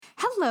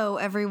Hello,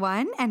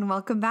 everyone, and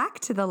welcome back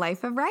to The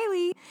Life of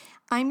Riley.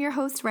 I'm your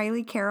host,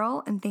 Riley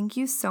Carroll, and thank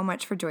you so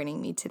much for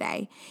joining me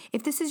today.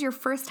 If this is your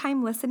first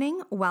time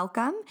listening,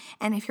 welcome.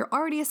 And if you're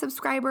already a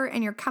subscriber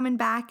and you're coming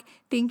back,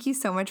 thank you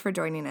so much for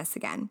joining us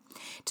again.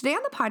 Today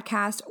on the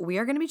podcast, we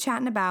are going to be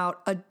chatting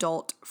about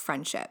adult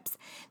friendships.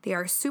 They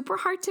are super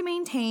hard to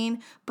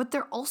maintain, but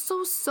they're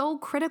also so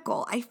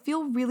critical. I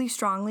feel really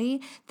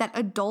strongly that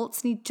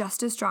adults need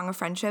just as strong of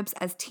friendships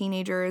as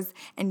teenagers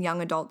and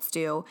young adults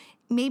do.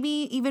 Maybe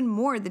even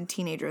more than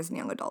teenagers and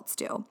young adults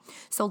do.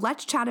 So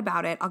let's chat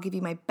about it. I'll give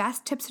you my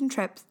best tips and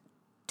tricks.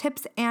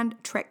 Tips and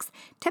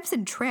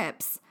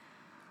trips.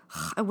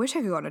 I wish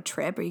I could go on a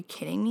trip. Are you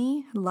kidding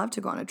me? I'd love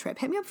to go on a trip.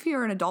 Hit me up if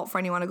you're an adult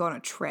friend and you want to go on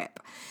a trip.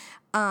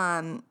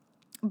 But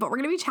we're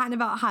going to be chatting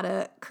about how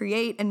to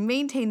create and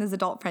maintain those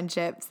adult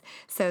friendships.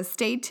 So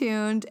stay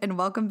tuned and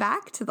welcome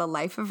back to The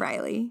Life of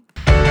Riley.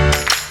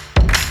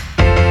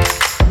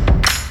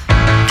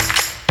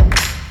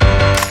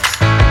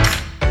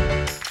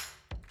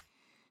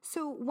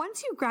 So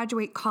once you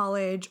graduate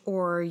college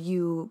or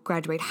you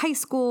graduate high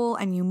school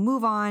and you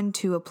move on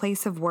to a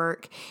place of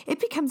work, it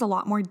becomes a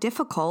lot more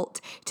difficult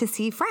to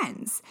see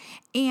friends.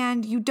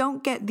 And you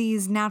don't get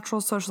these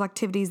natural social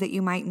activities that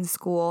you might in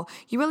school.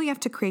 You really have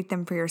to create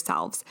them for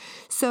yourselves.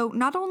 So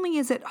not only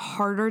is it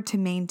harder to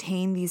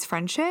maintain these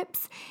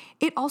friendships,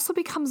 it also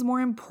becomes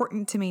more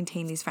important to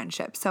maintain these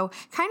friendships. So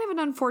kind of an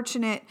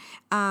unfortunate,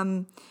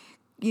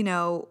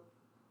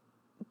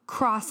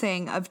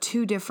 crossing of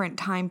two different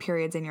time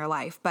periods in your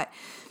life. But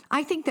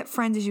I think that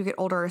friends as you get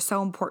older are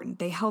so important.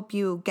 They help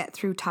you get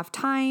through tough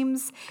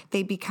times.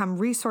 They become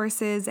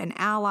resources and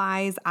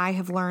allies. I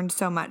have learned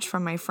so much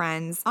from my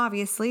friends.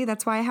 Obviously,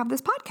 that's why I have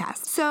this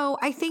podcast. So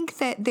I think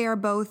that they're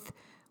both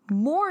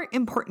more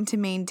important to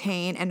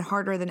maintain and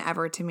harder than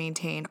ever to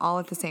maintain all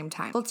at the same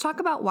time. Let's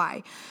talk about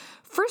why.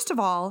 First of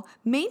all,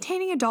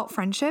 maintaining adult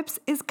friendships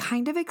is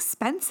kind of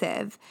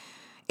expensive.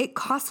 It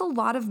costs a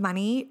lot of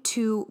money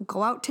to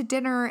go out to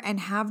dinner and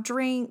have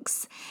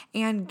drinks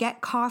and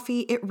get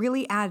coffee. It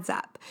really adds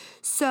up.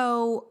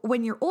 So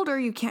when you're older,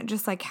 you can't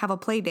just have a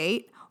play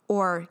date,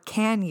 or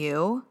can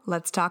you?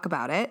 Let's talk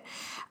about it.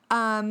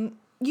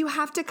 You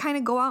have to kind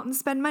of go out and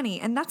spend money,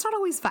 and that's not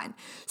always fun.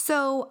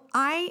 So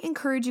I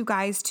encourage you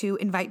guys to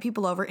invite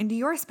people over into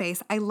your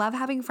space. I love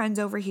having friends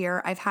over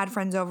here. I've had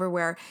friends over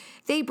where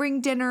they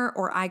bring dinner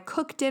or I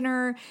cook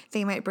dinner.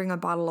 They might bring a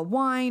bottle of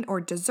wine or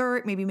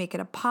dessert, maybe make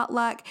it a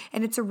potluck.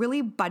 And it's a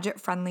really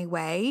budget-friendly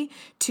way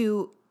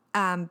to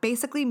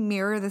basically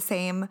mirror the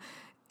same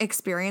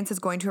experience as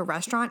going to a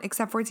restaurant,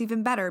 except for it's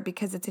even better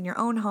because it's in your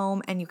own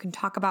home and you can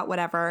talk about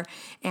whatever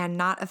and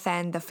not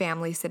offend the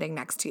family sitting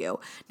next to you.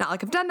 Not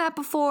like I've done that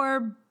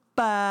before,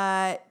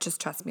 but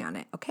just trust me on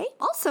it, okay?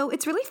 Also,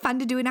 it's really fun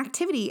to do an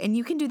activity, and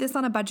you can do this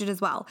on a budget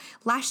as well.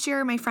 Last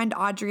year, my friend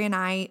Audrey and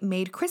I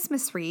made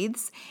Christmas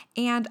wreaths,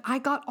 and I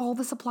got all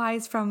the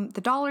supplies from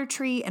the Dollar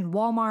Tree and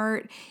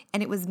Walmart,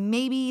 and it was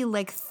maybe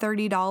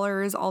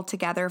 $30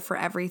 altogether for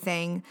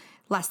everything.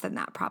 Less than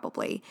that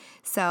probably.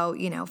 So,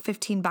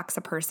 $15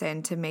 a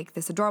person to make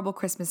this adorable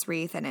Christmas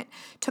wreath, and it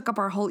took up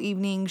our whole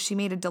evening. She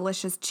made a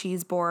delicious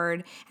cheese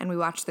board, and we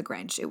watched The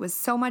Grinch. It was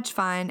so much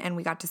fun, and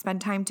we got to spend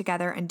time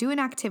together and do an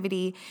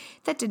activity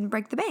that didn't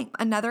break the bank.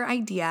 Another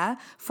idea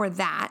for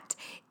that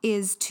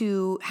is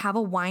to have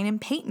a wine and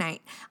paint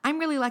night. I'm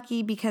really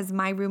lucky because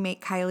my roommate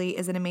Kylie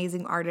is an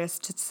amazing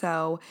artist,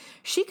 so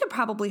she could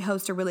probably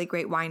host a really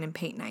great wine and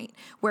paint night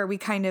where we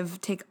kind of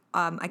take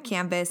a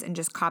canvas and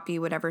just copy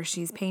whatever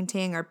she's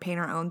painting or paint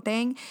our own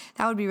thing.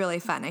 That would be really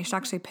fun. I should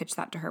actually pitch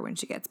that to her when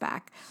she gets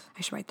back.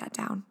 I should write that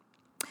down.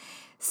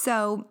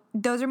 So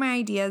those are my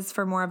ideas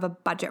for more of a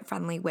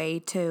budget-friendly way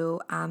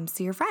to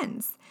see your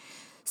friends.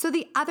 So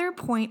the other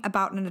point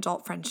about an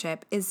adult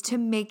friendship is to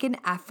make an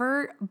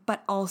effort,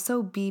 but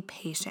also be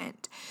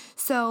patient.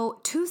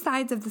 So two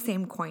sides of the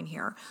same coin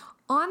here.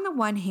 On the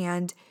one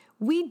hand,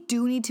 we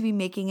do need to be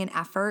making an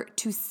effort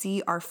to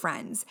see our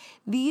friends.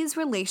 These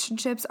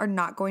relationships are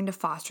not going to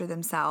foster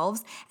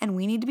themselves, and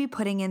we need to be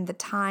putting in the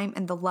time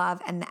and the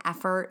love and the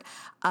effort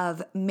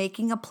of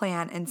making a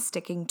plan and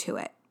sticking to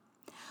it.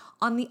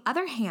 On the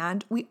other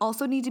hand, we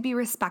also need to be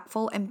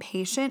respectful and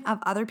patient of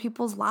other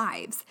people's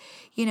lives.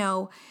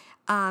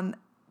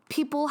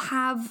 People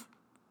have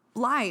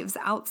lives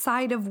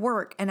outside of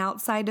work and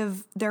outside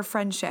of their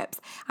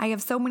friendships. I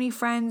have so many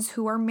friends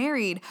who are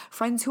married,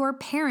 friends who are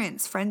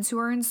parents, friends who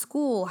are in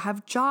school,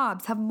 have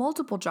jobs, have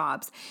multiple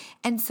jobs.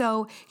 And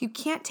so you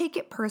can't take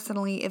it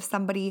personally if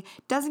somebody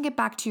doesn't get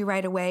back to you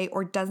right away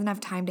or doesn't have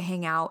time to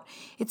hang out.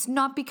 It's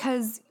not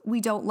because we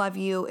don't love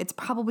you. It's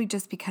probably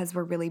just because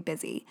we're really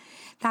busy.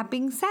 That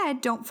being said,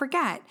 don't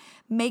forget,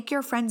 make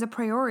your friends a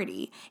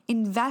priority.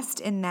 Invest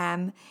in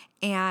them,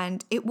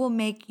 and it will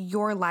make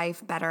your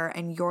life better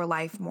and your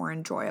life more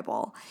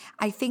enjoyable.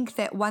 I think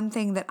that one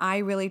thing that I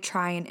really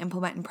try and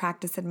implement and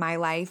practice in my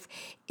life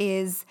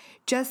is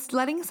just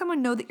letting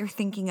someone know that you're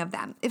thinking of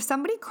them. If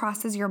somebody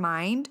crosses your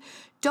mind,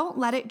 don't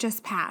let it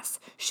just pass.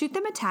 Shoot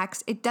them a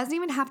text. It doesn't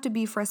even have to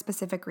be for a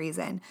specific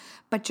reason,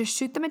 but just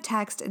shoot them a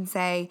text and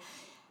say,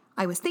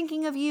 I was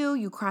thinking of you.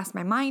 You crossed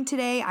my mind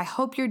today. I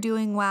hope you're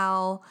doing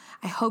well.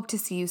 I hope to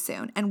see you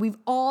soon. And we've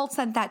all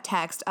sent that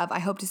text of, I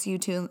hope to see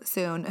you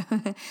soon.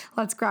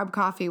 Let's grab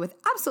coffee with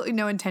absolutely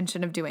no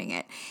intention of doing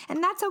it.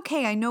 And that's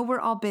okay. I know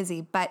we're all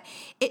busy, but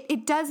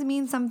it does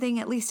mean something,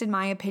 at least in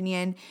my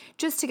opinion,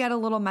 just to get a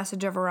little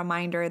message of a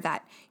reminder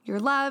that you're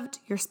loved,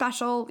 you're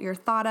special, you're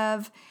thought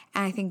of.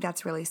 And I think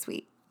that's really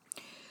sweet.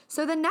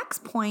 So the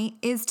next point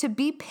is to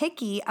be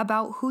picky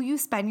about who you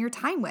spend your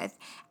time with.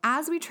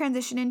 As we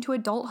transition into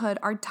adulthood,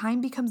 our time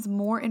becomes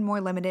more and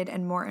more limited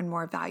and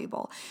more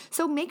valuable.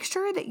 So make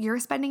sure that you're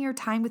spending your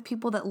time with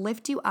people that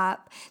lift you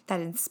up,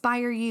 that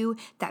inspire you,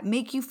 that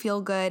make you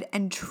feel good,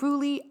 and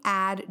truly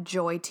add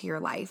joy to your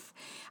life.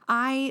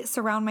 I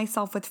surround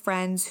myself with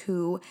friends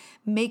who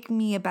make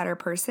me a better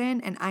person,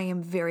 and I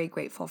am very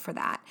grateful for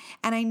that.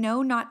 And I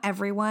know not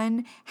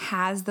everyone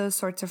has those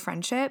sorts of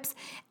friendships,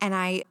 and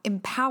I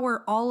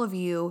empower all of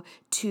you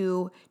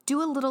to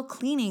do a little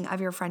cleaning of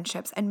your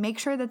friendships and make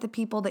sure that the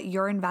people that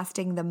you're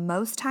investing the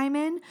most time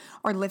in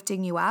are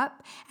lifting you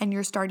up, and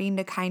you're starting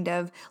to kind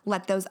of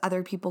let those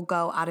other people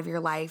go out of your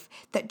life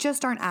that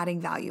just aren't adding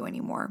value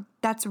anymore.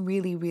 That's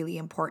really, really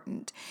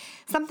important.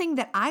 Something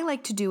that I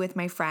like to do with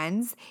my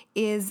friends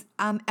is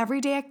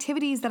everyday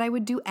activities that I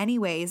would do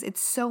anyways.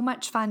 It's so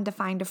much fun to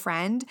find a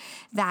friend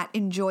that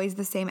enjoys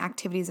the same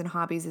activities and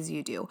hobbies as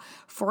you do.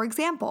 For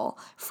example,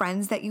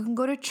 friends that you can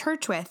go to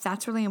church with.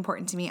 That's really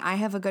important to me. I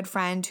have a good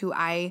friend who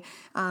I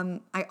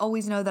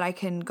always know that I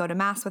can go to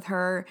mass with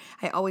her.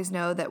 I always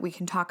know that we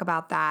can talk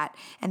about that,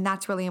 and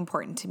that's really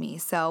important to me.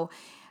 So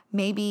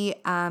maybe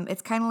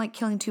it's kind of like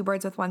killing two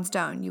birds with one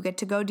stone. You get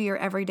to go do your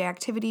everyday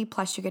activity,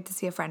 plus you get to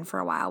see a friend for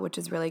a while, which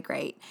is really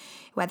great.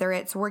 Whether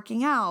it's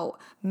working out,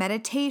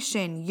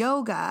 meditation,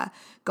 yoga,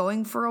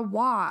 going for a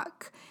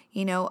walk,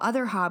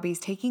 other hobbies,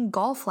 taking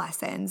golf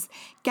lessons,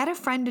 get a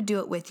friend to do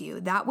it with you.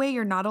 That way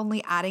you're not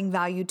only adding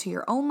value to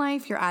your own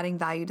life, you're adding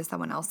value to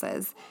someone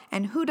else's.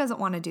 And who doesn't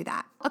want to do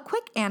that? A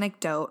quick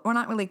anecdote, or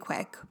not really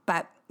quick,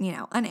 but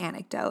an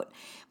anecdote.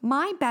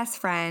 My best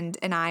friend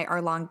and I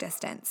are long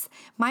distance.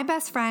 My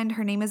best friend,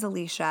 her name is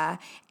Alicia,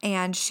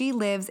 and she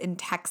lives in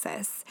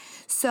Texas.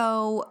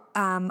 So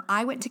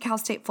I went to Cal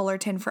State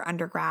Fullerton for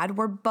undergrad.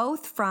 We're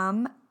both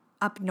from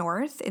up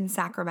north in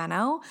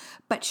Sacramento,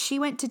 but she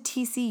went to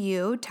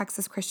TCU,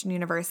 Texas Christian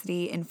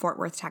University in Fort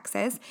Worth,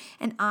 Texas,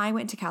 and I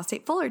went to Cal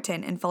State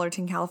Fullerton in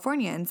Fullerton,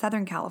 California, in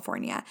Southern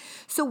California.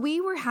 So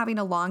we were having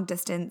a long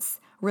distance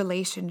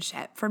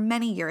relationship for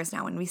many years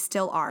now, and we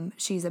still are.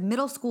 She's a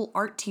middle school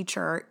art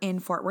teacher in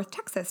Fort Worth,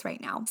 Texas right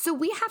now. So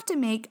we have to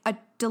make a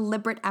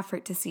deliberate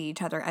effort to see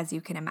each other, as you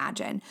can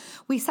imagine.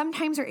 We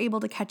sometimes are able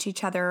to catch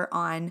each other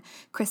on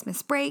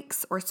Christmas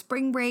breaks or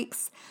spring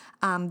breaks.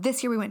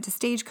 This year we went to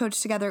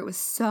Stagecoach together. It was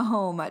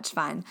so much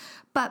fun.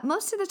 But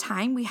most of the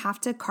time we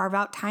have to carve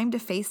out time to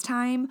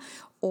FaceTime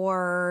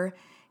or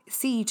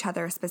see each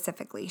other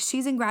specifically.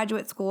 She's in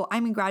graduate school.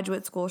 I'm in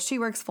graduate school. She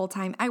works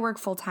full-time. I work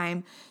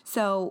full-time.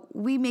 So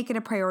we make it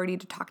a priority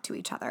to talk to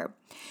each other.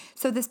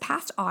 So this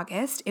past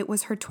August, it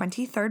was her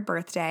 23rd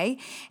birthday,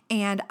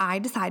 and I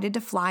decided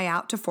to fly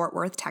out to Fort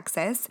Worth,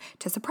 Texas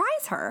to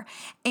surprise her.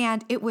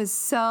 And it was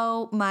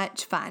so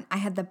much fun. I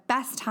had the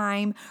best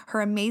time.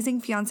 Her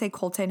amazing fiance,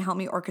 Colton, helped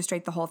me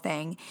orchestrate the whole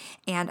thing.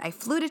 And I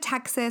flew to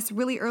Texas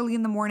really early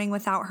in the morning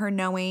without her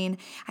knowing.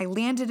 I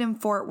landed in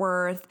Fort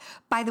Worth.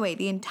 By the way,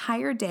 the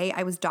entire day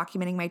I was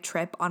documenting my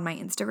trip on my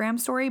Instagram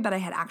story, but I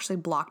had actually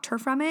blocked her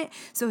from it.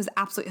 So it was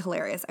absolutely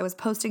hilarious. I was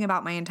posting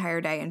about my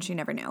entire day and she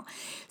never knew.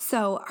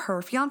 So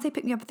her fiance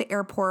picked me up at the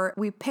airport.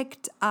 We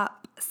picked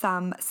up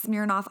some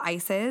Smirnoff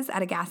ices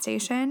at a gas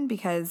station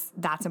because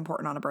that's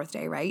important on a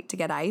birthday, right? To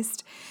get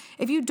iced.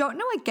 If you don't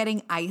know what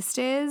getting iced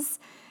is,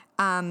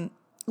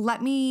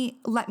 let me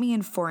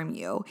inform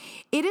you.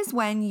 It is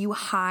when you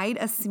hide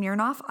a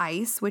Smirnoff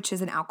Ice, which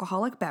is an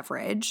alcoholic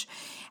beverage.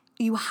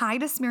 You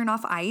hide a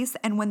Smirnoff Ice,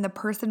 and when the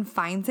person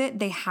finds it,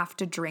 they have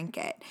to drink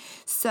it.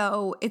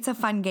 So it's a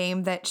fun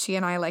game that she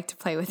and I like to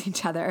play with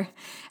each other.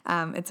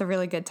 It's a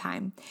really good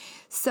time.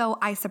 So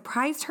I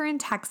surprised her in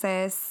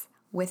Texas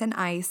with an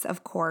ice,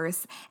 of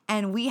course,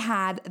 and we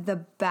had the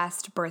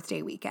best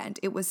birthday weekend.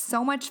 It was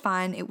so much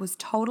fun. It was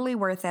totally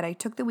worth it. I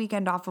took the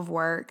weekend off of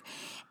work,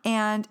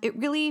 and it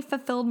really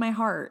fulfilled my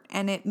heart,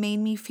 and it made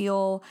me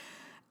feel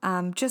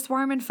just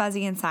warm and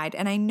fuzzy inside.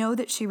 And I know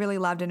that she really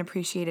loved and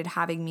appreciated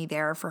having me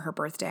there for her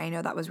birthday. I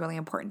know that was really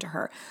important to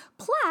her.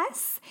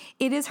 Plus,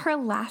 it is her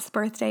last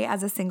birthday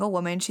as a single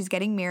woman. She's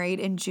getting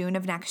married in June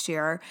of next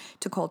year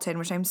to Colton,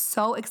 which I'm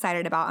so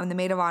excited about. I'm the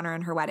maid of honor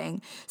in her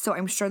wedding. So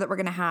I'm sure that we're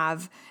going to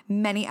have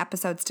many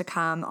episodes to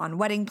come on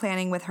wedding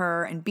planning with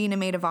her and being a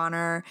maid of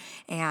honor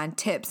and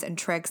tips and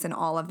tricks and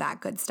all of that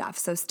good stuff.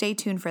 So stay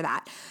tuned for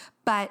that.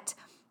 But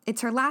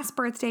it's her last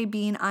birthday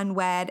being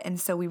unwed, and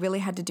so we really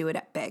had to do it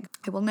up big.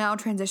 I will now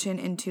transition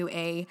into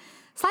a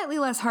slightly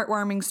less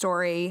heartwarming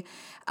story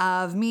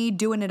of me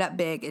doing it up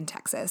big in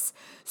Texas.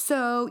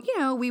 So,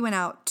 we went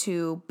out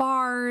to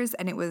bars,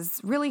 and it was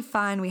really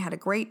fun. We had a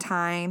great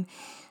time.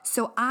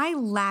 So I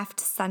left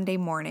Sunday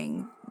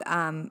morning,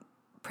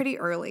 pretty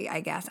early, I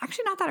guess.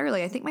 Actually, not that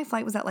early. I think my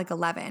flight was at like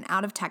 11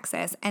 out of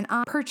Texas, and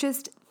I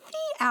purchased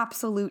the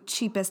absolute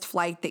cheapest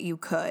flight that you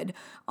could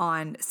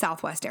on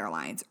Southwest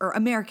Airlines, or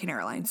American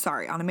Airlines,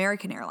 on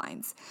American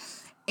Airlines.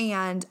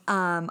 And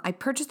I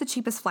purchased the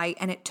cheapest flight,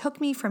 and it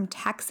took me from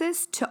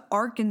Texas to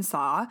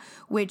Arkansas,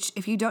 which,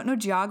 if you don't know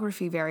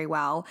geography very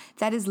well,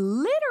 that is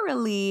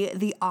literally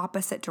the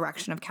opposite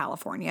direction of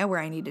California where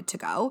I needed to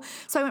go.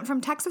 So I went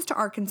from Texas to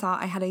Arkansas.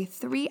 I had a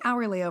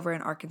 3-hour layover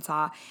in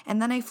Arkansas,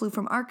 and then I flew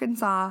from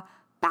Arkansas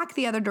back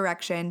the other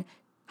direction,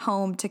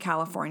 home to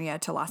California,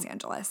 to Los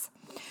Angeles.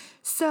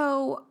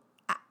 So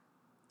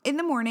in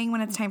the morning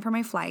when it's time for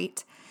my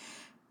flight,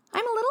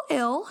 I'm a little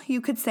ill,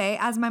 you could say.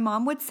 As my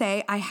mom would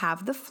say, I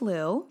have the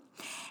flu,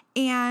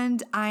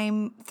 and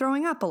I'm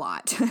throwing up a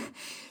lot.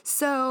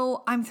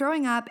 So I'm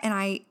throwing up, and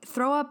I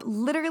throw up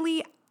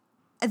literally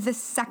the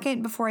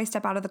second before I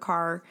step out of the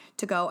car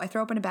to go. I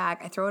throw up in a bag,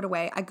 I throw it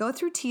away. I go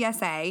through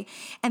TSA,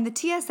 and the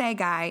TSA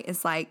guy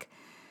is like,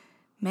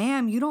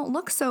 "Ma'am, you don't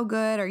look so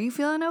good. Are you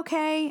feeling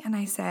okay?" And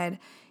I said,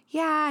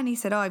 "Yeah." And he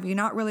said, "Oh, have you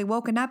not really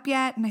woken up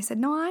yet?" And I said,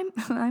 "No,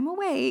 I'm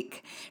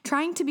awake,"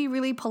 trying to be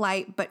really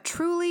polite, but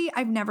truly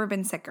I've never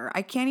been sicker.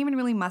 I can't even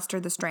really muster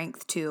the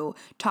strength to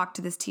talk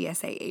to this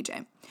TSA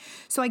agent.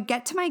 So I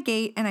get to my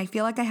gate and I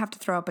feel like I have to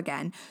throw up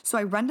again. So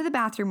I run to the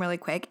bathroom really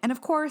quick, and of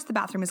course the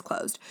bathroom is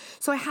closed.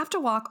 So I have to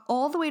walk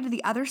all the way to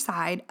the other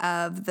side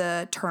of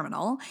the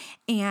terminal,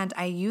 and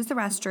I use the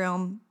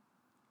restroom.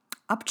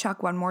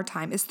 Upchuck one more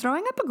time. Is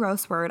throwing up a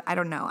gross word? I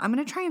don't know. I'm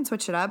going to try and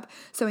switch it up.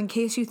 So in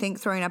case you think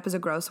throwing up is a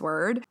gross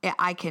word,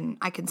 I can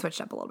switch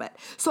it up a little bit.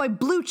 So I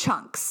blew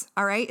chunks.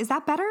 All right. Is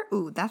that better?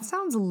 Ooh, that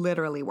sounds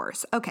literally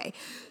worse. Okay.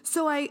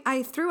 So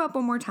I threw up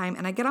one more time,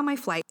 and I get on my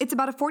flight. It's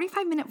about a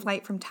 45-minute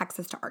flight from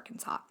Texas to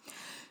Arkansas.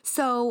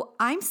 So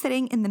I'm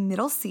sitting in the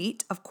middle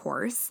seat, of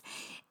course,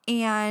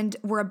 and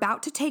we're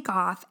about to take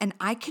off, and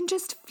I can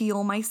just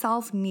feel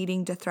myself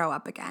needing to throw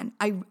up again.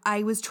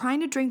 I was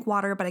trying to drink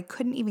water, but I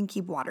couldn't even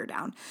keep water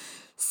down.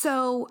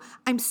 So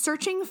I'm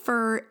searching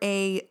for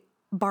a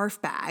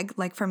barf bag,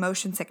 like for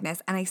motion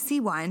sickness, and I see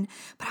one,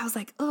 but I was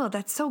like, oh,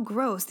 that's so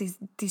gross.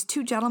 These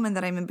two gentlemen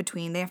that I'm in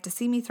between, they have to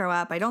see me throw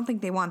up. I don't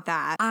think they want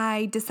that.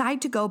 I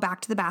decide to go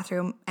back to the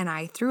bathroom, and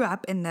I threw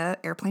up in the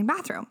airplane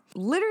bathroom.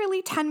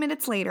 Literally 10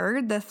 minutes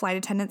later, the flight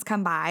attendants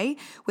come by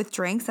with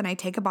drinks, and I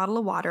take a bottle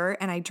of water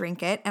and I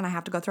drink it, and I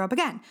have to go throw up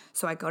again.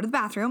 So I go to the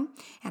bathroom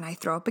and I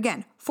throw up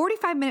again.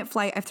 45-minute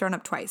flight, I've thrown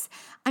up twice.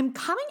 I'm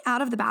coming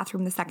out of the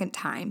bathroom the second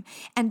time,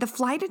 and the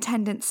flight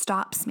attendant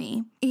stops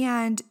me,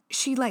 and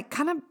she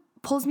kind of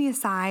pulls me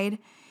aside,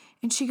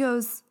 and she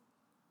goes,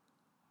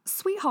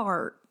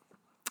 "Sweetheart,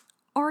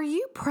 are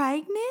you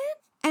pregnant?"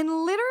 And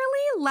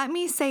literally, let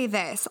me say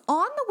this.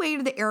 On the way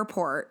to the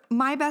airport,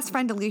 my best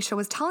friend Alicia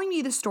was telling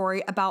me the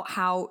story about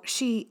how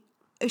she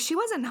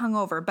wasn't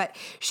hungover, but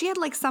she had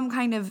some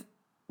kind of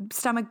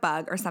stomach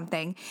bug or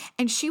something,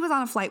 and she was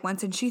on a flight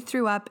once, and she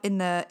threw up in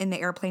the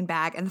airplane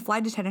bag, and the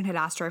flight attendant had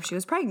asked her if she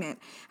was pregnant.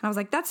 And I was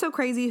like, that's so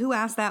crazy. Who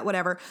asked that?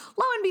 Whatever.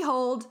 Lo and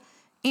behold,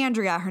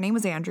 Andrea, her name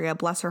was Andrea,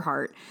 bless her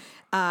heart.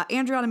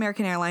 Andrea on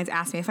American Airlines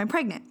asked me if I'm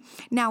pregnant.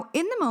 Now,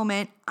 in the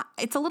moment,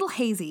 it's a little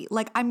hazy.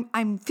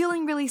 I'm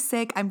feeling really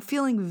sick. I'm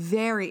feeling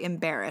very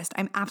embarrassed.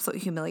 I'm absolutely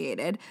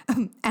humiliated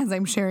as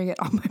I'm sharing it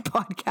on my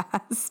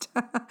podcast.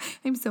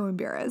 I'm so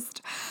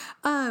embarrassed.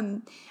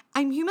 I'm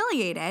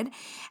humiliated.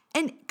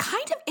 And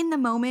kind of in the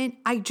moment,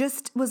 I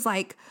just was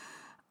like,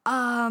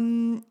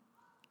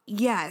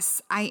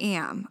 yes, I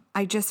am.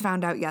 I just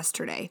found out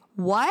yesterday.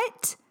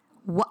 What?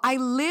 I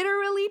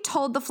literally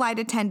told the flight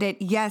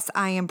attendant, yes,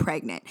 I am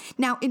pregnant.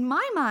 Now, in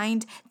my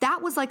mind,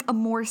 that was a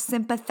more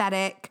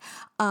sympathetic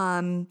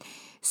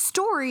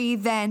story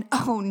than,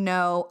 oh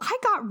no, I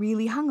got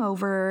really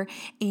hungover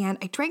and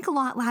I drank a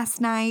lot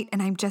last night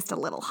and I'm just a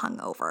little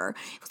hungover.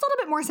 It was a little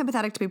bit more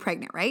sympathetic to be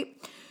pregnant, right?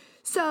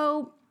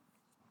 So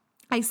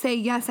I say,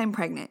 yes, I'm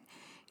pregnant.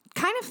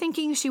 Kind of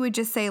thinking she would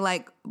just say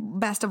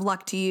best of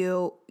luck to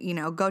you,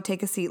 go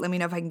take a seat. Let me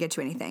know if I can get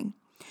you anything.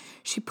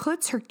 She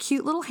puts her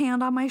cute little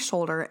hand on my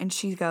shoulder and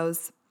she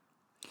goes,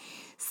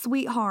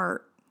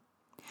 "Sweetheart,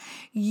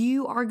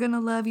 you are going to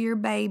love your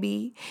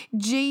baby.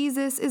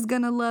 Jesus is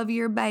going to love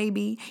your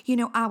baby.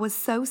 I was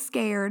so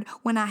scared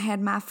when I had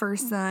my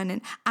first son,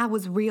 and I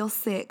was real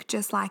sick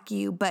just like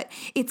you, but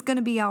it's going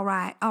to be all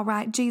right. All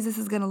right. Jesus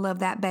is going to love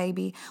that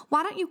baby.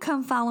 Why don't you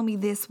come follow me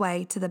this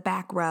way to the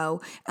back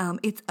row?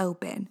 It's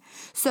open."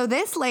 So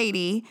this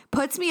lady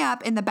puts me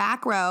up in the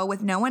back row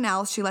with no one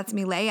else. She lets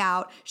me lay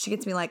out. She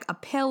gets me a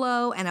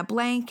pillow and a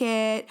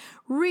blanket.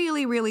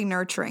 Really, really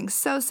nurturing.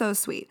 So, so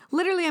sweet.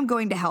 Literally, I'm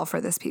going to hell for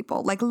this,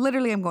 people.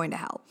 Literally, I'm going to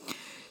hell.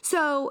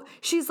 So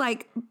she's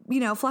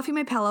fluffing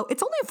my pillow.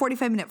 It's only a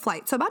 45-minute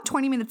flight. So about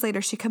 20 minutes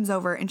later, she comes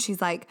over and she's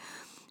like,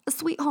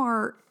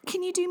 "Sweetheart,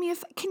 can you do me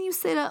can you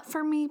sit up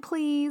for me,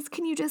 please?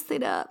 Can you just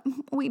sit up?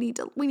 We need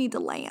to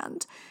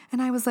land."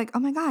 And I was like, oh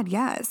my God,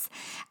 yes.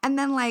 And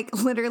then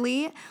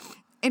literally,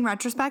 in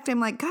retrospect, I'm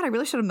like, God, I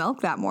really should have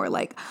milked that more.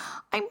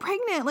 I'm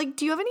pregnant.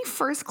 Do you have any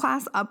first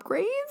class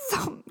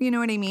upgrades? You know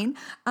what I mean?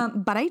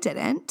 But I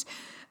didn't,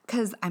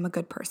 because I'm a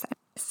good person.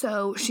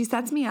 So she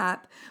sets me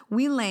up,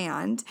 we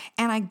land,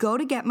 and I go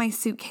to get my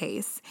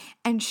suitcase,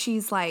 and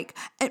she's like,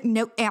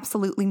 nope,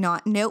 absolutely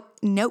not. Nope,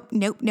 nope,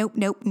 nope, nope,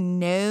 nope,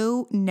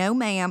 no, no,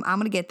 ma'am, I'm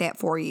gonna get that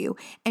for you.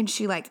 And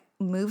she like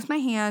moves my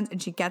hand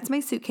and she gets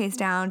my suitcase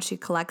down. She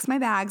collects my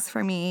bags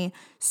for me.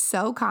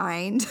 So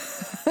kind.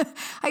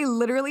 I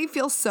literally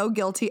feel so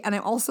guilty, and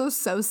I'm also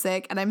so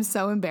sick, and I'm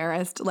so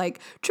embarrassed, like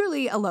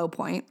truly a low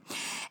point.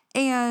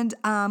 And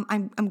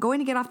I'm going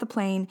to get off the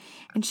plane,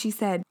 and she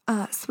said,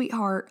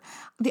 sweetheart,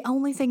 the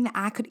only thing that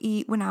I could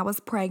eat when I was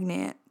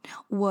pregnant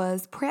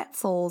was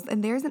pretzels,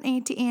 and there's an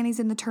Auntie Annie's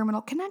in the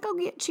terminal. Can I go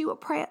get you a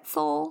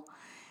pretzel?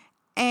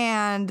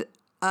 And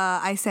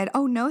I said,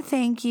 oh, no,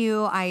 thank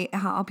you.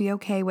 I'll be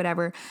okay,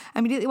 whatever. I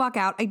immediately walk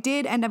out. I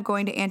did end up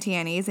going to Auntie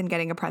Annie's and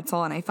getting a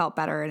pretzel, and I felt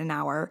better in an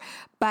hour.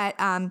 But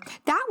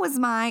that was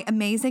my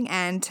amazing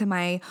end to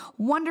my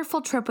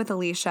wonderful trip with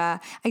Alicia.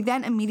 I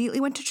then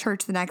immediately went to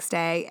church the next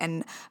day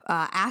and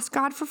asked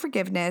God for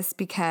forgiveness,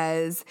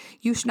 because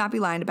you should not be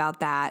lying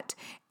about that.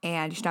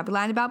 And you should not be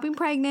lying about being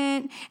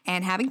pregnant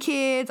and having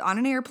kids on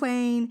an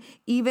airplane,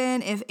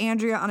 even if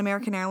Andrea on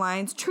American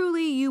Airlines,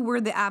 truly you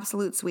were the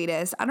absolute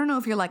sweetest. I don't know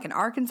if you're like an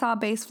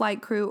Arkansas-based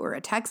flight crew or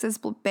a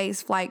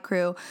Texas-based flight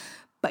crew,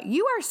 but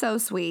you are so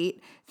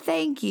sweet.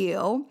 Thank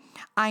you.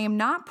 I am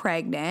not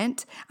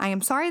pregnant. I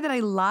am sorry that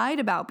I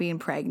lied about being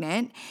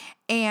pregnant.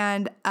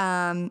 And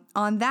on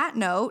that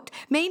note,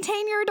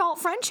 maintain your adult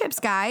friendships,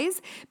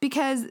 guys,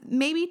 because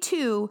maybe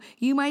too,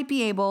 you might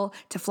be able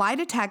to fly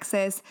to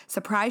Texas,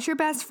 surprise your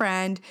best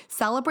friend,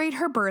 celebrate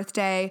her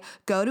birthday,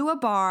 go to a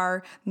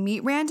bar,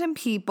 meet random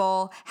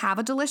people, have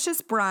a delicious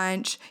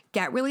brunch,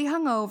 get really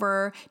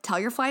hungover, tell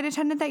your flight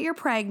attendant that you're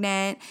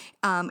pregnant,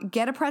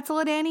 get a pretzel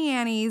at Auntie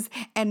Annie's,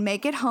 and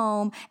make it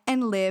home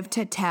and live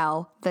to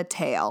tell the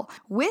tale.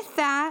 With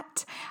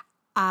that,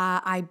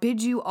 I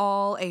bid you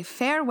all a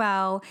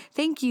farewell.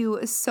 Thank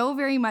you so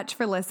very much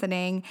for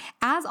listening.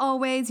 As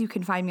always, you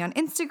can find me on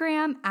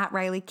Instagram at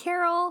Riley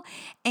Carroll,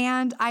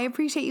 and I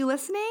appreciate you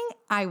listening.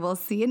 I will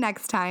see you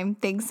next time.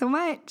 Thanks so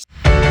much.